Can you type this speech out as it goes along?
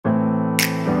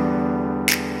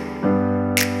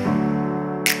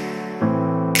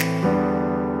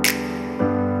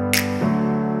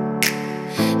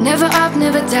up,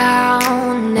 never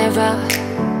down, never.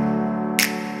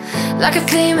 Like a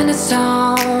theme in a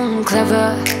song,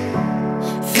 clever.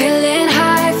 Feeling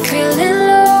high, feeling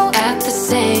low at the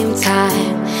same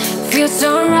time. Feels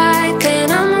so right,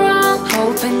 then I'm wrong,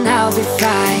 hoping I'll be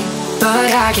fine.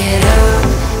 But I get up,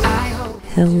 I hope.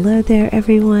 Hello there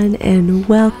everyone and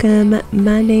welcome.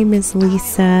 My name is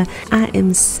Lisa. I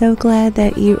am so glad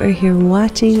that you are here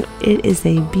watching. It is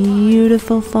a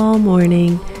beautiful fall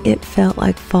morning. It felt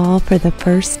like fall for the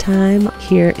first time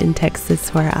here in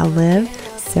Texas where I live.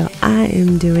 So I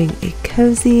am doing a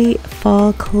cozy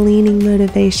fall cleaning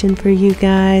motivation for you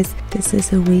guys. This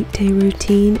is a weekday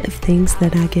routine of things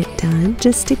that I get done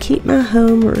just to keep my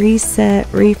home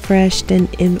reset, refreshed, and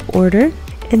in order.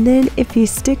 And then if you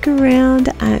stick around,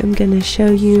 I am going to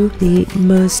show you the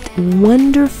most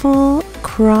wonderful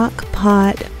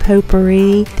Crockpot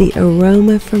Potpourri. The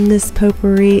aroma from this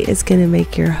potpourri is going to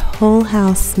make your whole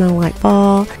house smell like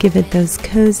fall. Give it those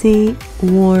cozy,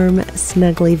 warm,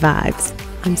 snuggly vibes.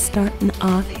 I'm starting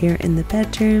off here in the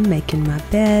bedroom, making my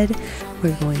bed.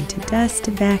 We're going to dust,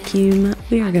 vacuum.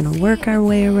 We are going to work our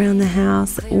way around the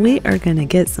house. We are going to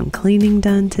get some cleaning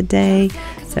done today.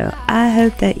 So I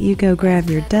hope that you go grab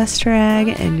your dust rag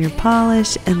and your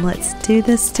polish and let's do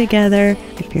this together.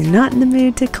 If you're not in the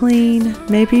mood to clean,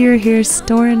 maybe you're here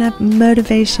storing up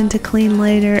motivation to clean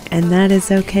later, and that is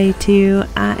okay too.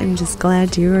 I am just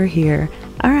glad you are here.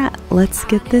 All right, let's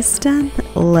get this done.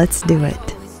 Let's do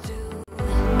it.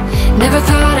 Never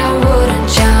thought I wouldn't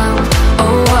jump,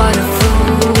 oh what a fool.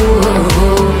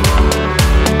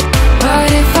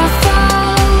 But if I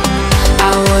fall, I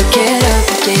would get up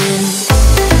again.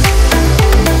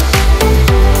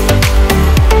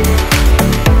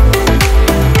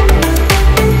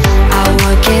 I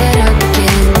would get up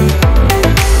again.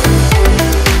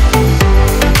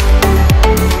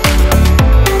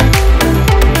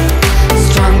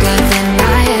 Stronger than I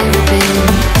ever been.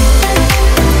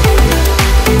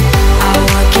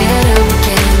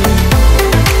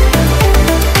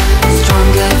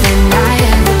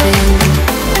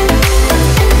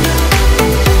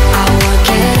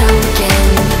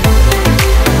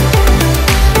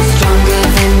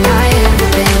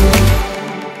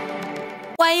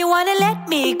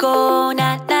 Go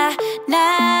now.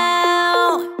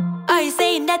 Are you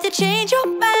saying that to change your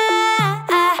mind?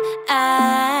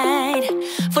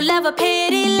 For love or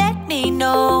pity, let me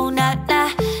know now.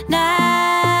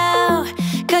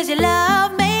 Cause your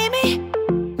love made me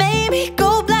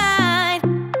go blind.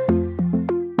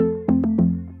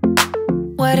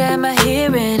 What am I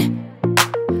hearing?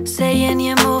 Saying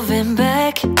you're moving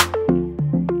back.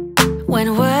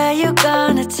 When were you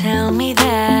gonna tell me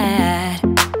that?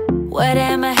 What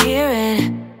am I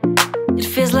hearing? It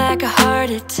feels like a heart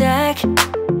attack.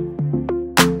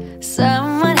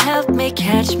 Someone help me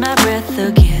catch my breath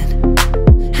again.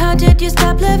 How did you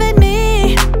stop loving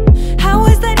me? How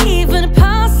is that even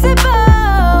possible?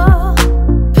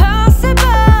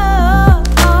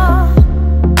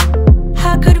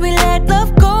 How could we let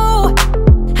love go?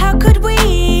 How could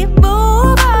we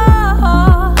move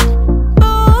on?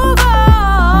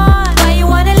 Why you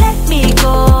wanna let me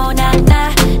go now?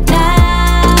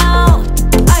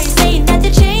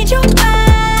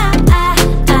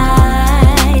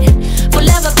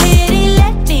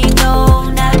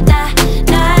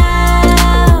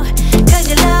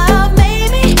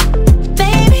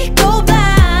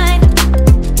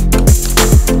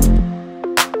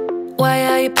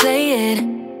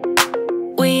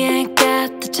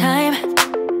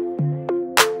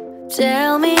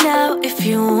 Tell me now if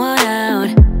you want out.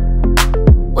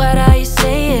 What are you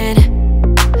saying?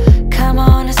 Come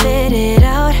on and spit it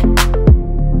out.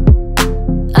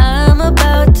 I'm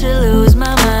about to lose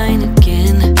my mind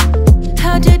again.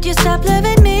 How did you stop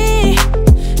loving me?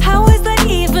 How is that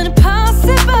even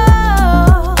possible?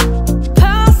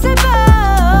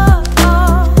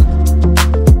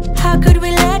 How could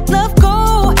we let love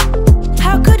go?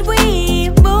 How could we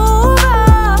move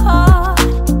on?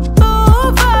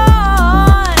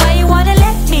 Why you wanna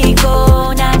let me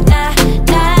go now?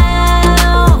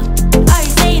 Are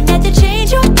you saying that to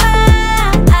change your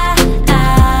mind?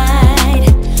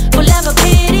 For love or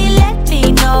pity, let me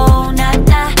know now.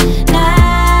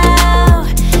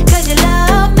 Cause your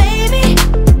love made me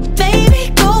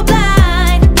go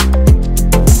blind.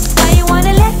 Why you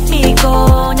wanna let me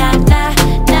go now?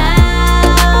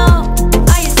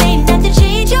 Are you saying that to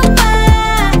change your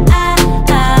mind?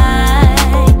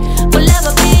 For love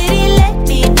or pity, let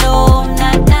me know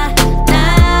now.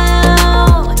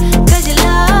 Cause your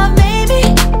love made me.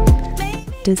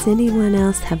 Does anyone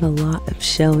else have a lot of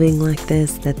shelving like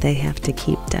this that they have to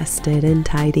keep dusted and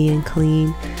tidy and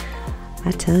clean?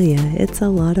 I tell you, it's a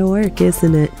lot of work,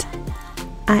 isn't it?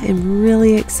 I am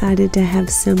really excited to have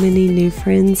so many new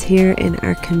friends here in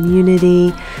our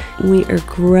community. We are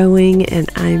growing and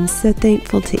I am so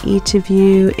thankful to each of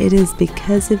you. It is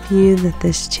because of you that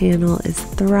this channel is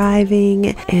thriving,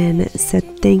 and so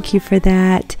thank you for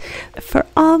that. For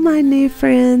all my new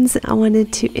friends, I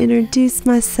wanted to introduce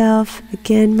myself.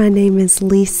 Again, my name is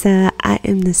Lisa. I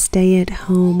am the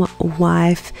stay-at-home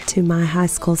wife to my high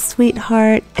school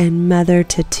sweetheart and mother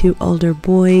to 2 older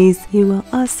boys. You will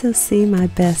also see my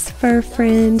best fur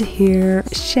friend here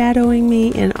shadowing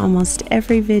me in almost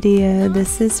every video.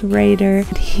 This is Raider.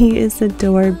 He is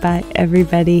adored by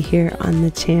everybody here on the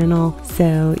channel,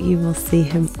 so you will see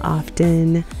him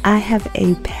often. I have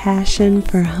a passion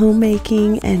for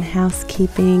homemaking and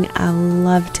housekeeping. I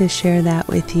love to share that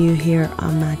with you here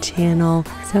on my channel.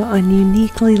 So on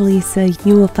Uniquely Lisa,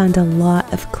 you will find a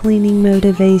lot of cleaning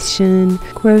motivation,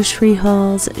 grocery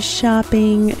hauls,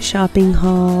 shopping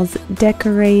hauls,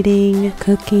 decorating,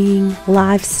 cooking,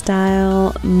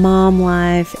 lifestyle, mom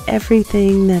life,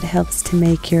 everything that helps to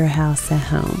make your house a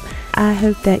home. I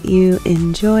hope that you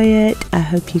enjoy it. I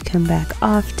hope you come back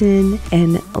often,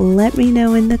 and let me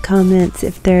know in the comments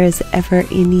if there is ever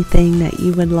anything that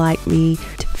you would like me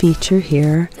to feature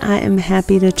here. I am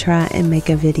happy to try and make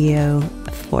a video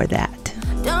for that.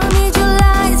 Don't need your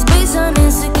lies based on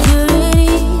insecurity.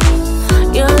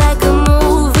 You're like a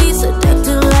movie,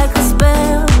 seductive like a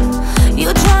spell.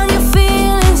 You drown your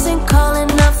feelings and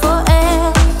calling up for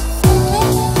air.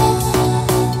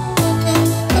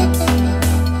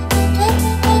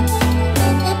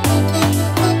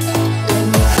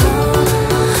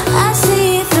 I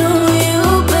see through you,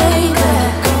 baby.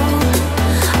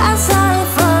 I saw it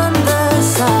from the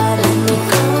side.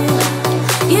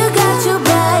 You got your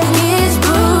back, it's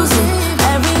bruising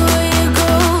everywhere you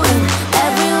go and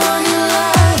everyone you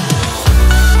love.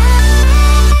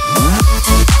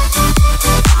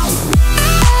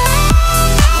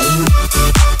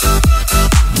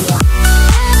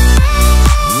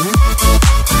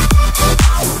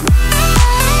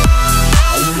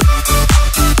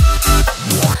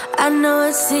 I know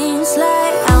it seems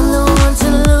like I'm the one to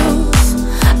lose.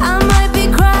 I might be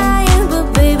crying,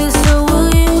 but baby, so will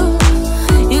you.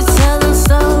 You tell them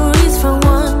stories from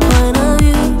one point of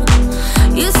view.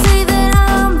 You say that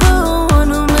I'm the one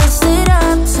who messed it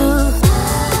up too.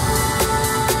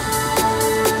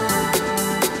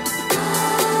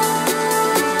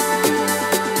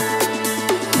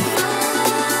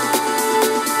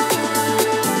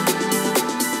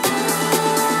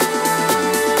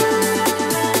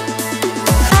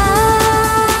 I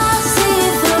see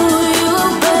through you,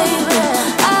 baby.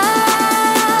 I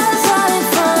saw it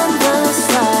from the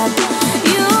side.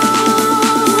 You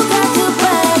got your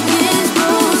back, it's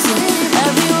bruising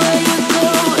everywhere you go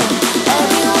and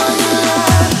everyone you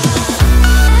love.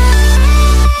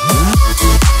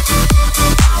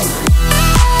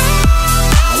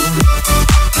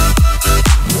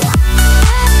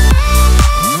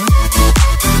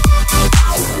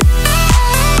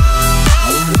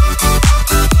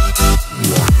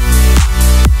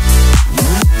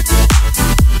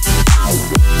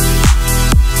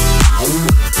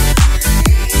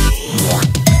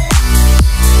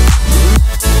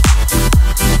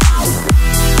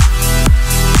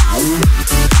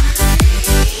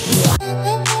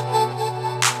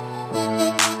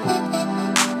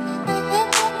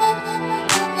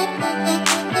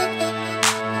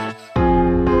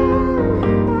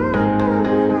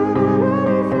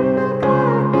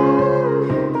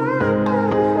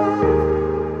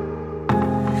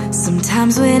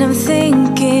 Sometimes when I'm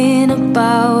thinking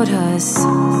about us,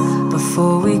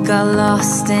 before we got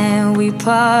lost and we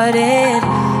parted,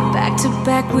 back to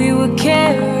back we would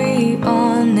carry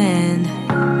on and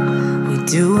we'd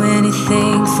do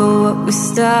anything for what we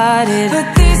started.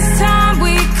 But this time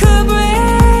we could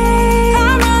break.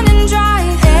 I'm running dry,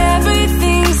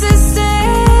 everything's the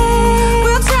same.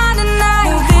 We'll try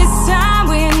tonight, but this time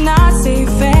we're not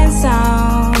safe and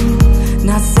sound.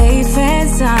 Not safe and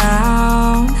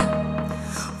sound.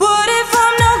 What if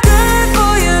I'm no good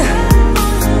for you?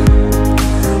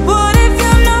 What if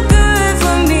you're no good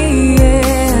for me?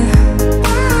 Yeah.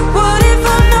 What if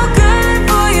I'm no good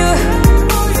for you?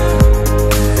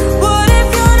 What if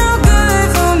you're no good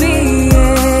for me?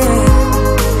 Yeah.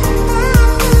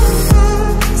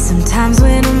 Sometimes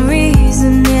when I'm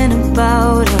reasoning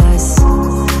about us, I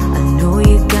know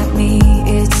you got me,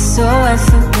 it's so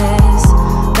effortless.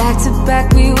 Back to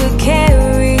back we would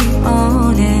carry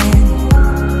on and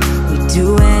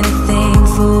do anything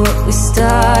for what we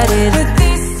started.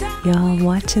 Y'all,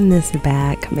 watching this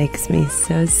back makes me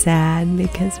so sad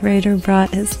because Raider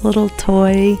brought his little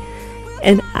toy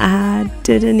And I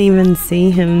didn't even see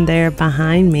him there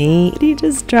behind me. He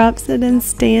just drops it and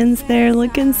stands there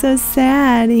looking so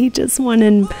sad. He just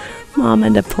wanted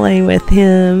Mama to play with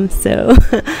him. So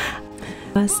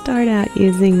I start out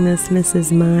using this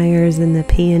Mrs. Myers and the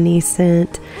peony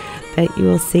scent, but you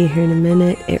will see here in a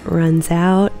minute it runs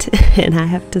out and I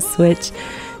have to switch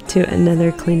to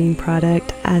another cleaning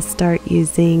product. I start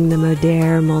using the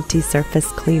Modere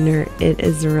multi-surface cleaner. It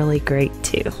is really great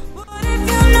too.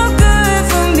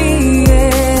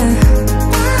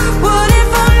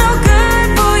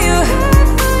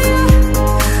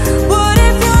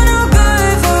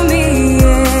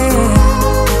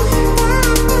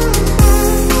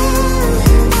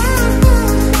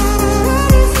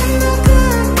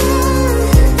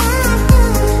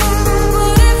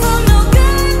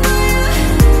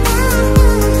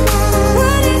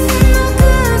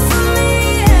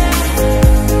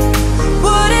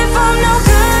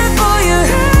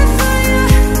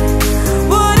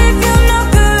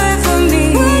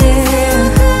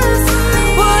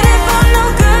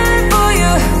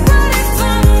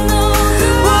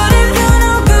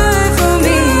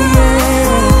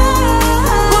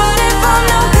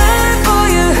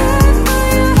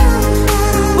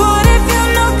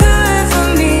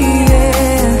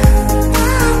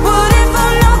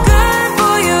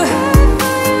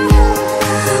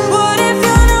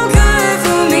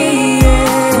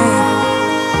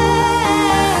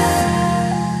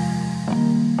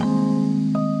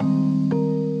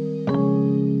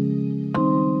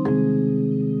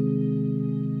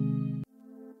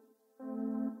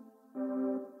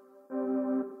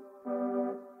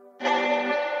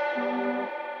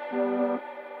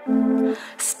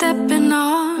 Stepping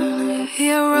on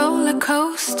your roller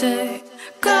coaster,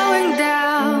 going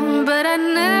down, but I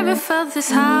never felt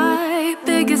this high.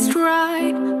 Biggest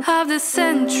ride of the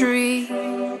century.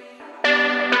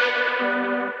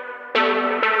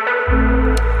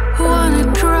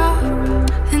 Wanna drop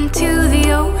into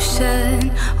the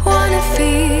ocean, wanna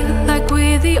feel like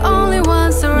we're the only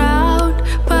ones around,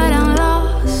 but I'm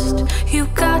lost, you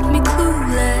got me clueless.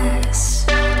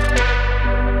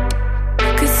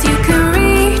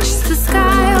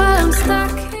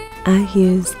 I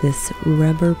use this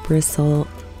rubber bristle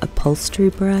upholstery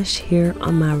brush here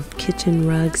on my kitchen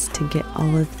rugs to get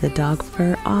all of the dog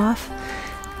fur off.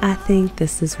 I think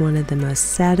this is one of the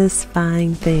most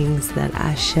satisfying things that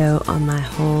I show on my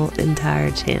whole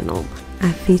entire channel.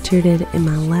 I featured it in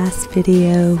my last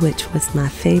video, which was my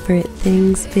favorite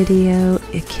things video,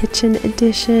 a kitchen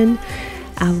edition.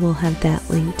 I will have that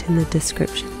linked in the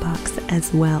description box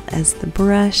as well as the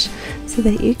brush so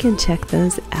that you can check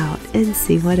those out and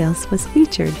see what else was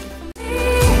featured.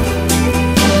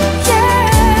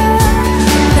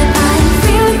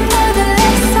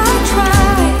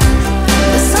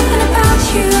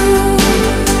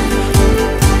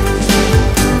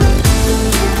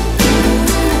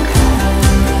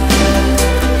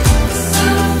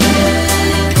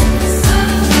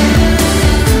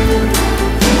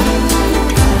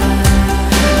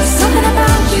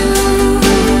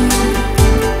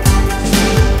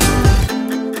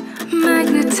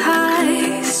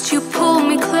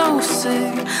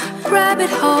 Rabbit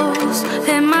holes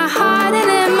in my heart and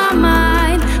in my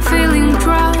mind, feeling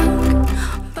drunk.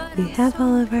 We have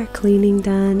all of our cleaning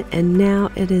done, and now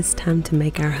it is time to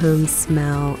make our home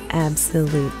smell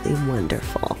absolutely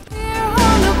wonderful.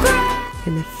 You're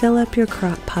going to fill up your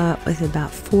crock pot with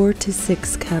about 4 to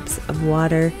 6 cups of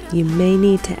water. You may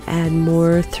need to add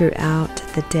more throughout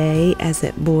the day as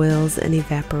it boils and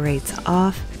evaporates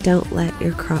off. Don't let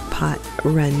your crock pot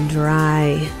run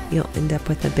dry. You'll end up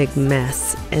with a big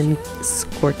mess and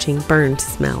scorching burn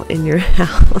smell in your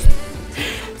house.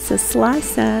 So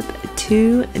slice up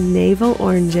 2 navel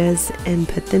oranges and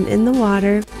put them in the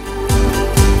water.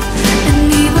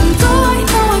 And even though I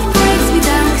know it breaks me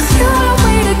down, 'cause you're a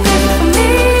way to good for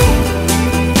me.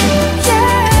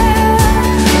 Yeah,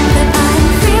 that I'm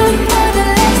feeling for the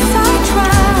less I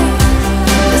try.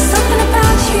 There's something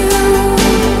about you.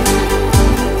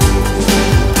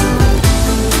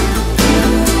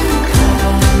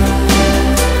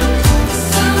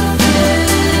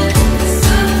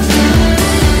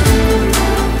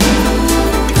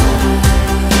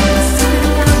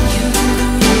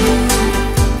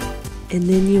 And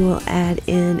then you will add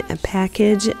in a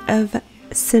package of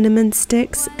cinnamon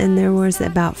sticks, and there was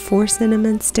about 4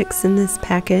 cinnamon sticks in this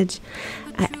package.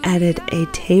 I added a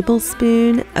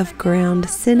tablespoon of ground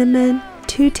cinnamon,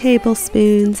 2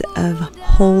 tablespoons of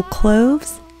whole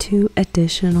cloves, 2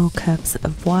 additional cups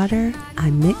of water.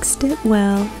 I mixed it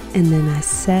well, and then I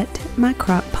set my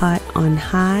crock pot on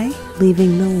high,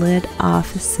 leaving the lid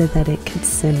off so that it could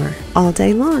simmer all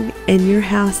day long. And your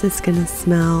house is gonna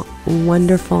smell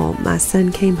wonderful. My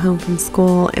son came home from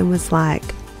school and was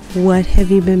like, "What have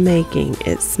you been making?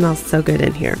 It smells so good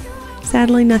in here."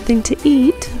 Sadly, nothing to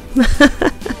eat.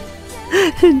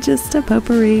 Just a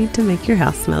potpourri to make your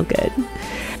house smell good.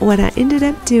 What I ended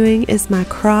up doing is my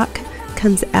crock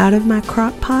comes out of my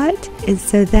crock pot, and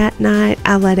so that night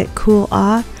I let it cool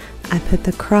off. I put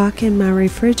the crock in my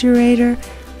refrigerator.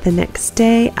 The next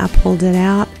day I pulled it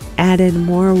out, added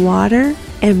more water,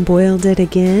 and boiled it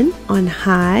again on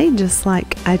high, just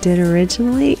like I did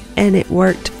originally, and it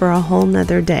worked for a whole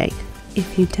nother day.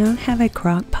 If you don't have a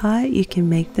crock pot, you can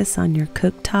make this on your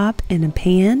cooktop in a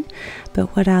pan,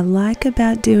 but what I like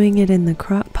about doing it in the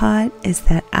crock pot is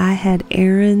that I had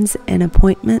errands and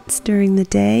appointments during the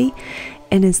day,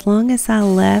 and as long as I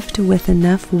left with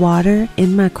enough water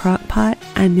in my crock pot,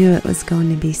 I knew it was going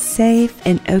to be safe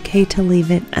and okay to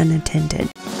leave it unattended.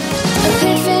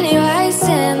 Epiphany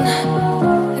rising,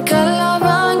 I got it all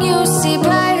wrong, you see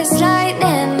bright as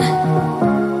lightning.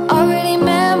 Already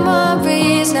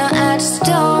memories, now I just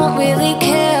don't really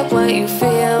care what you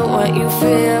feel, what you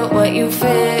feel, what you feel.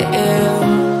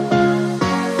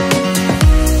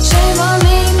 Shame on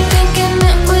me, thinking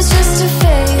it was just a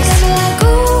phase. Got me like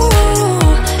ooh,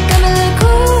 got me like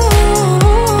ooh.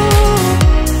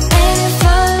 Ain't it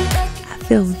fun? I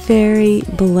feel very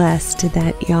blessed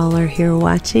that y'all are here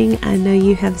watching. I know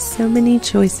you have so many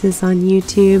choices on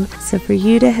YouTube, so for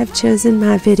you to have chosen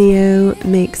my video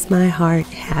makes my heart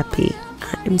happy.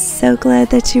 I'm so glad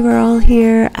that you are all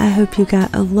here. I hope you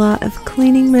got a lot of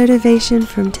cleaning motivation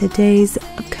from today's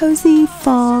cozy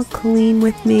fall clean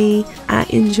with me. I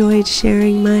enjoyed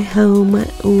sharing my home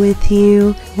with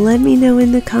you. Let me know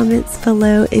in the comments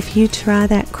below if you try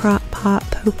that Crockpot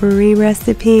Potpourri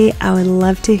recipe. I would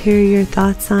love to hear your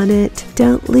thoughts on it.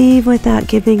 Don't leave without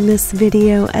giving this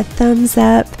video a thumbs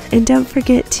up, and don't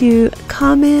forget to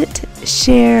comment,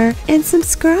 share, and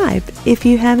subscribe if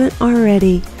you haven't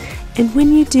already. And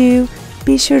when you do,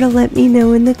 be sure to let me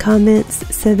know in the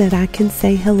comments so that I can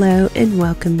say hello and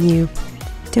welcome you.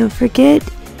 Don't forget,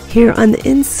 here on the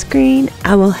end screen,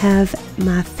 I will have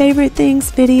my favorite things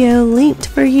video linked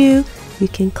for you. You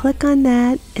can click on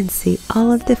that and see all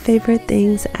of the favorite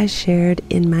things I shared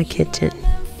in my kitchen.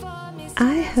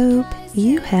 I hope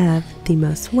you have the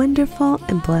most wonderful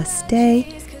and blessed day,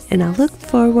 and I look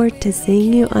forward to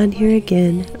seeing you on here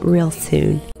again real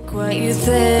soon. What you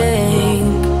think?